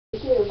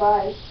Okay,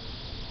 bye.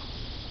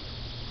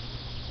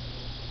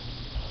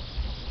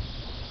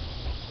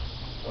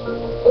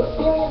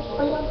 Experience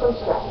freedom from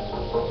stress.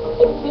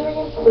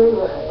 Experience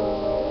through living.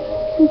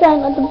 I'm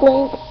trying not to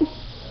blink.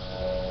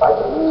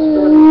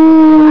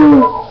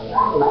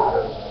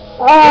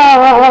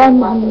 Oh,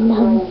 no,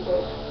 no.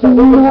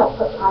 No.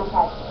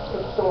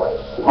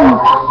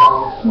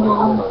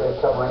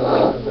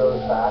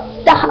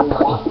 Stop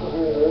playing.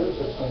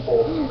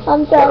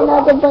 I'm trying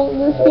not to blink.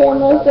 This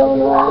camera's so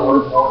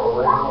annoying.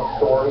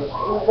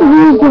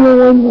 Who's gonna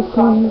win the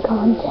singing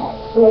contest?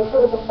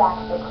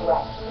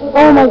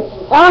 Oh my,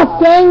 oh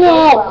dang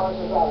it!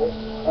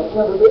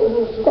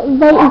 The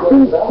vote is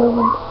too slow.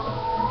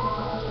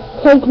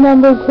 Take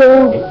number 2.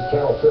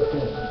 Channel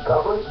 15,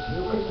 coverage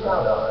you can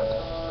count on.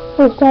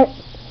 Let's start.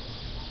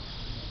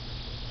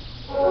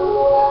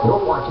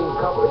 You're watching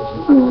coverage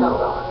you can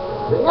count on.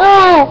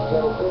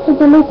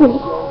 It's a liquid.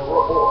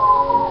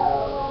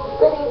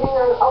 Good evening,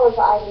 I'm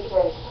Alyssa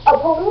Iverson. A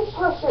police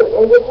pursuit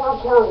in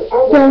DeKalb County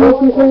ended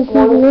early this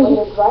morning when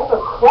the driver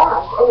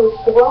crashed and was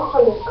thrown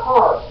from his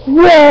car.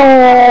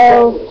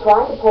 Whoa!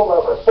 Trying to pull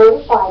over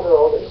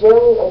 35-year-old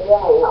Jeremy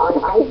Adang on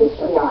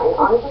I-69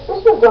 on a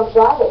suspicion of drunk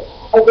driving.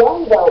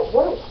 Adang, though,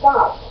 wouldn't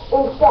stop.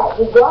 Instead,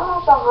 he got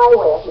off the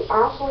highway at the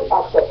Ashley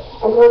exit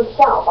and turned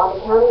south on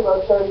the County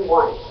Road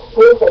 31.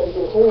 Police said he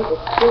continued to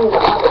speed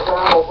on the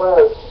gravel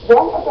road.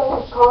 Then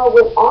Adang's car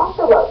went off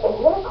the road and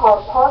hit a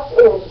car parked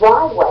in his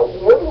driveway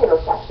near the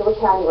intersection with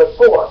County Road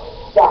 4.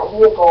 That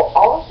vehicle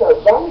also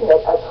then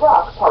hit a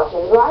truck parked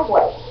in the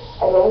driveway.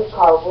 Adang's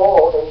car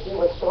rolled and he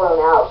was thrown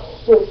out.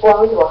 He was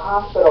flown to a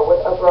hospital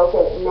with a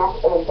broken neck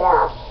and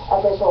back.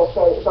 Officials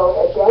say both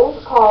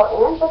Adang's car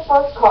and the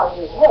first car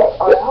he hit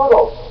are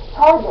totaled.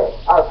 Charges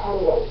are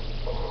pending.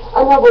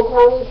 A Noble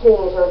County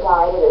teenager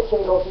died in a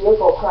single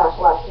vehicle crash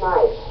last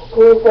night.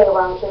 Police say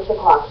around 6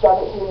 o'clock,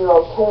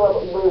 17-year-old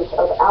Caleb Luce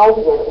of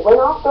Albion went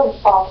off of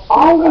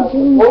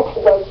Wolf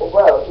Lake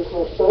Road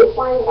between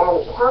Baseline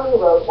and County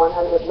Road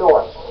 100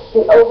 North. He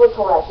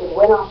overcorrected,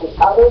 went off the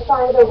other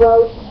side of the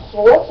road,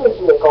 flipped his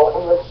vehicle,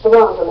 and was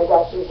thrown from his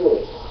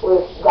SUV.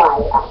 Luce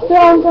died after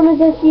Thrown from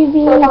his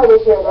SUV. So far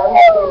this year, there have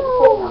been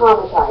 6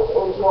 homicides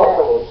in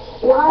Fort Wayne.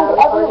 Behind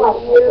every life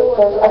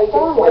there's a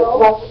family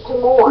left to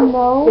mourn.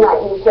 No.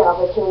 Tonight, News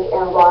Channel 15's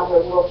Erin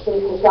Rogers will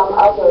speak to some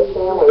of those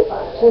families.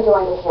 She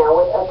joins us now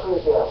with a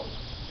preview.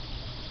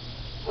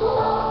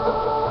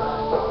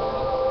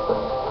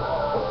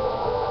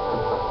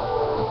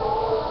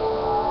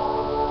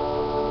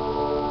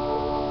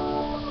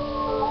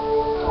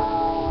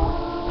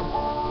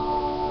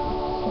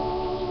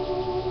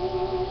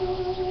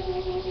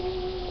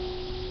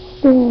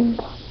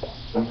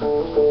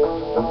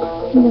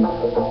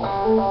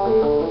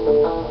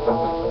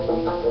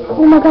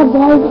 Oh my god,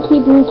 why does it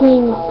keep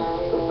blinking?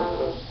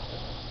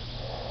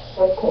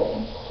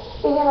 15.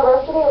 The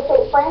University of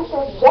St.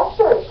 Francis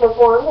Jesters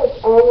performed its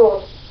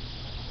annual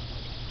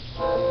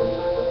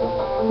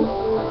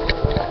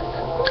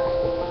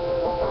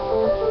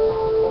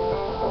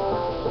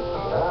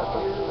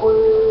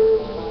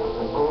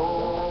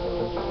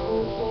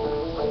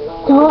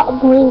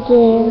Stop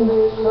blinking.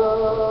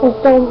 Just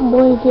don't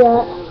blink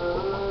yet.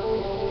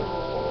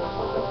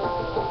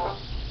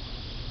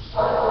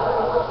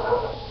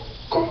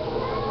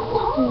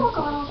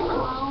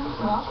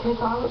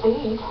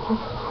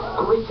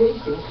 Great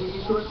tasting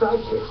PB Store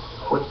Sidekicks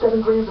with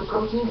 7 grams of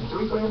protein and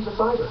 3 grams of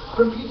fiber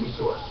from PB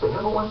Store, the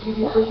 #1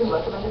 pediatrician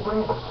recommended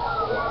brand.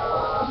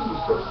 PB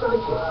Store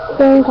Sidekicks.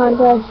 Singing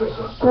contest.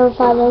 No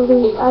 5 at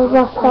least. I've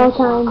lost all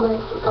time. A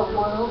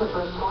world of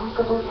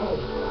remarkable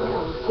taste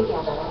comes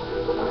together.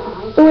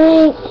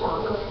 Blink.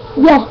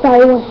 Yes, I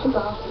win. Soft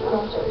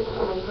centers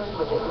flavored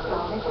with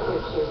exotic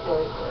fruit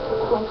juices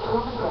like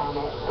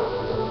pomegranate,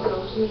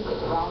 goji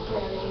with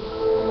raspberries,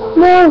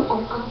 No,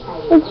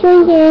 it's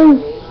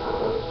drinking.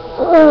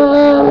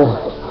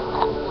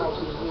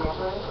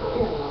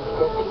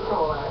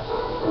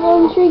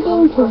 I'm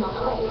drinking too.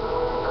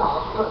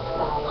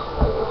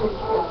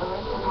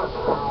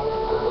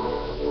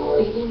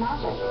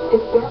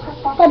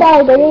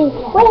 Bye-bye, baby.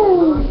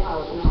 Woo!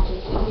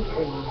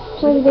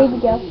 Where did the baby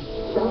go?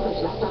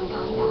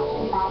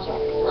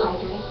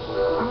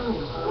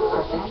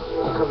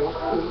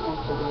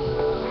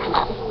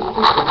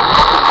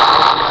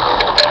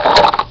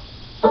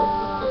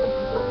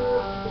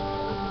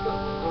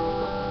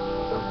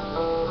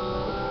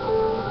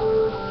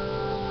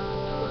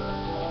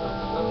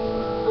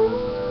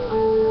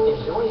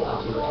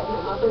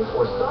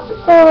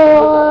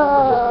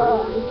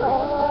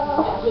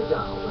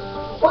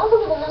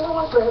 Welcome to the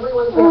 #1 for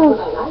everyone's favorite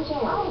event. I'm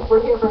Jan.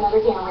 We're here for another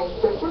Camry.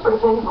 They're super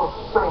dependable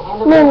for a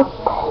hand of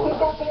He's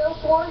got the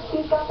 04,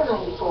 he's got the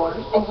 94,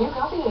 and you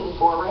got the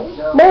 84, right?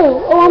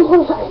 No, oh,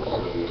 I'm sorry.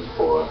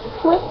 What?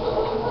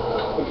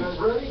 You guys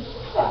ready?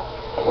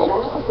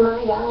 That's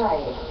my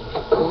guy.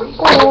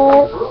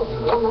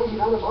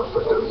 $199 a month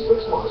for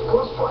 36 months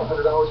plus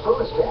 $500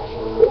 bonus cash.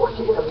 Or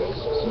get an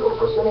amazing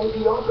 0%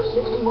 APR for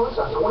 60 months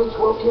on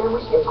 2012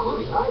 Camrys,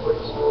 including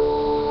hybrids.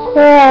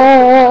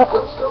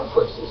 Let's go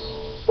places.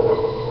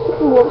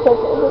 What's up?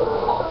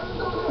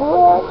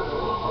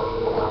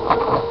 Get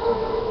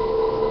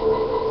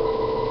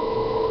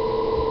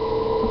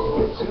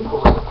 2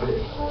 filet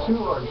fish, 2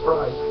 large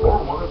fries, or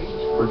 1 of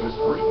each for just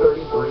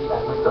 $3.33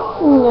 at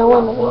McDonald's. No,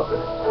 one of Love it.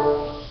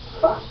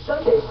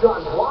 Sunday's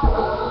gone wild.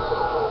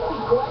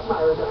 See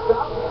Quagmire in the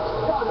south,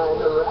 Donna in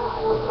the rat.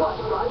 Plus,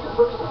 Roger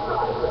versus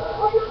Roger.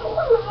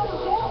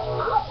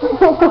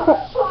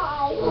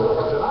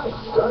 Tonight,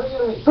 starting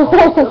at 8,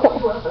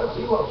 WFFC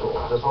Local.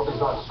 Just hope he's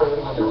not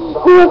standing on your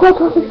side. Oh, that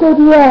was a good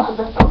yeah.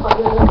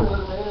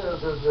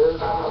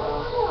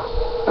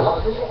 On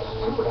the next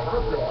 2.5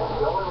 minutes,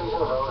 the only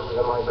reason Rose is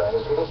in my bed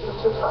is because she's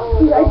just trying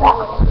to Be right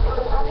back.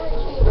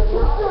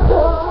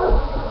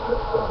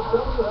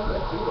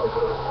 WFFC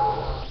Local.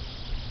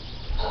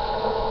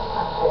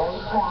 Very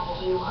proud of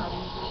you,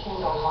 honey. You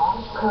showed a lot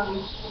of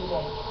courage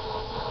today.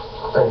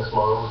 Thanks,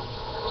 Mom.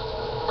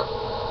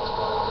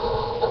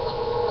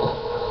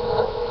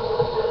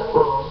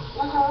 Mom,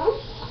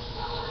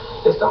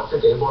 is Dr.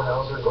 Gable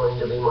Hauser going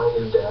to be my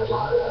new daddy?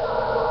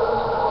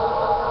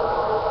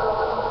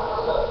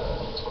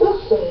 We'll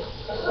see.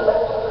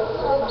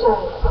 Take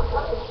time.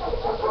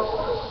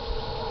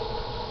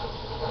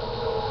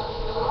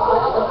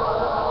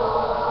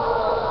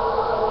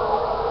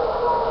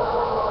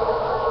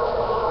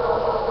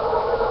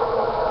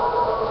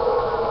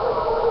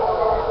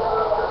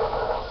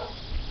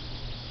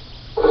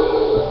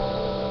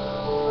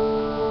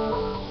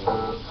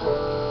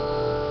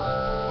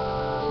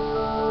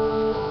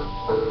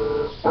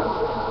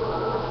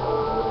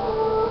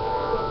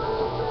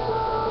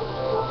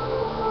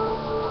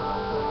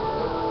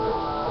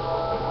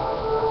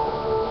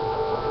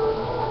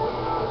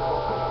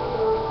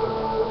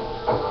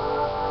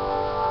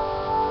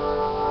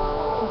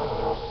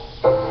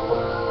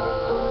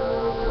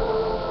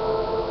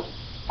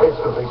 It's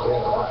the big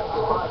cash prize.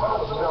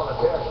 $5,000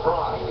 cash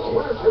prize.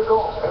 Winner take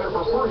all. Enter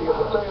for free at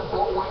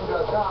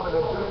thefanfortwayne.com and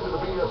then tune into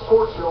the BS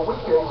Sports Show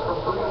weekdays from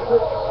 3 to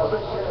 6. The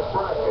big cash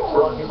prize.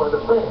 Brought to you by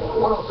the Fan.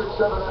 106.7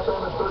 FM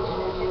and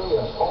 1380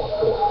 AM. All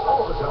sports,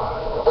 all the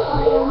time.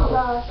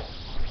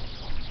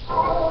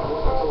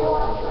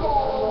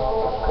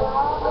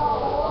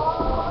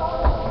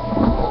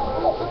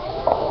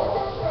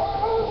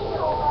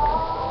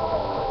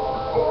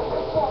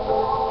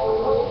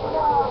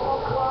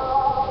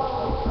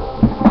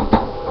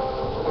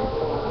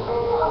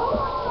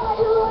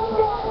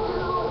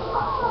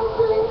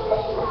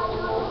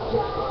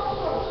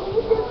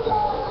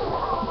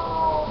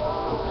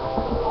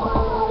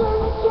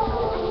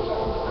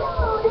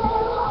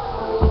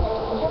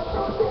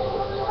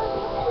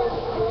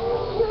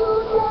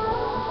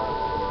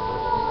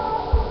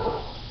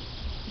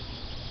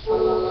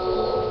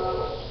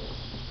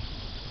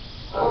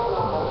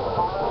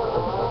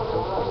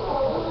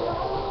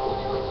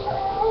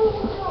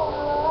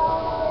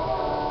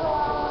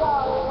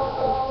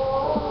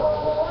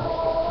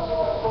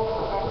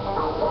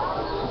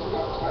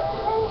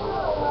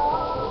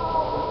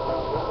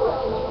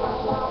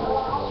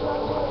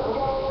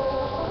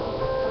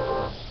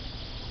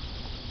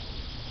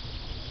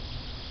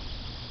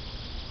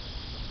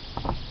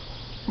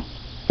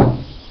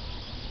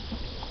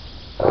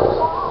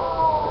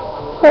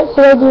 What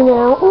should I do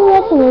now? Oh,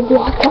 that's an idea. I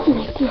got an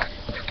idea.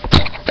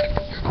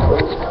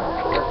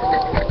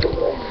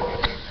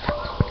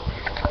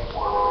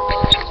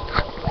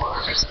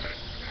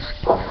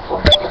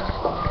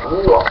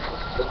 New York,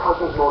 the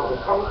country's most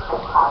intense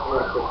and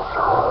popular city.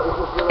 This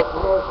is Europe's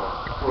nation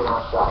to an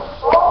outside.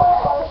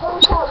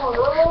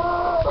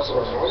 But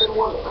for the men and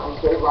women who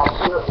save lives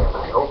here,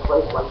 there's no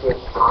place like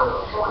this on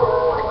earth.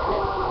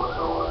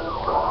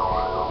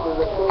 This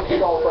is a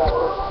big salt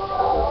effort.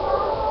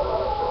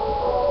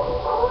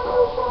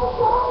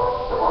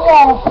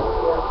 Yes,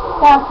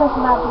 that's just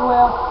my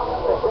will.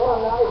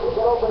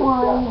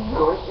 One.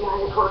 Stories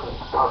behind the curtain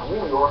of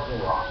New York, New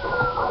York.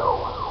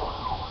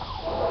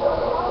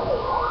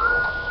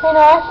 You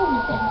know, I should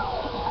have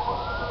been.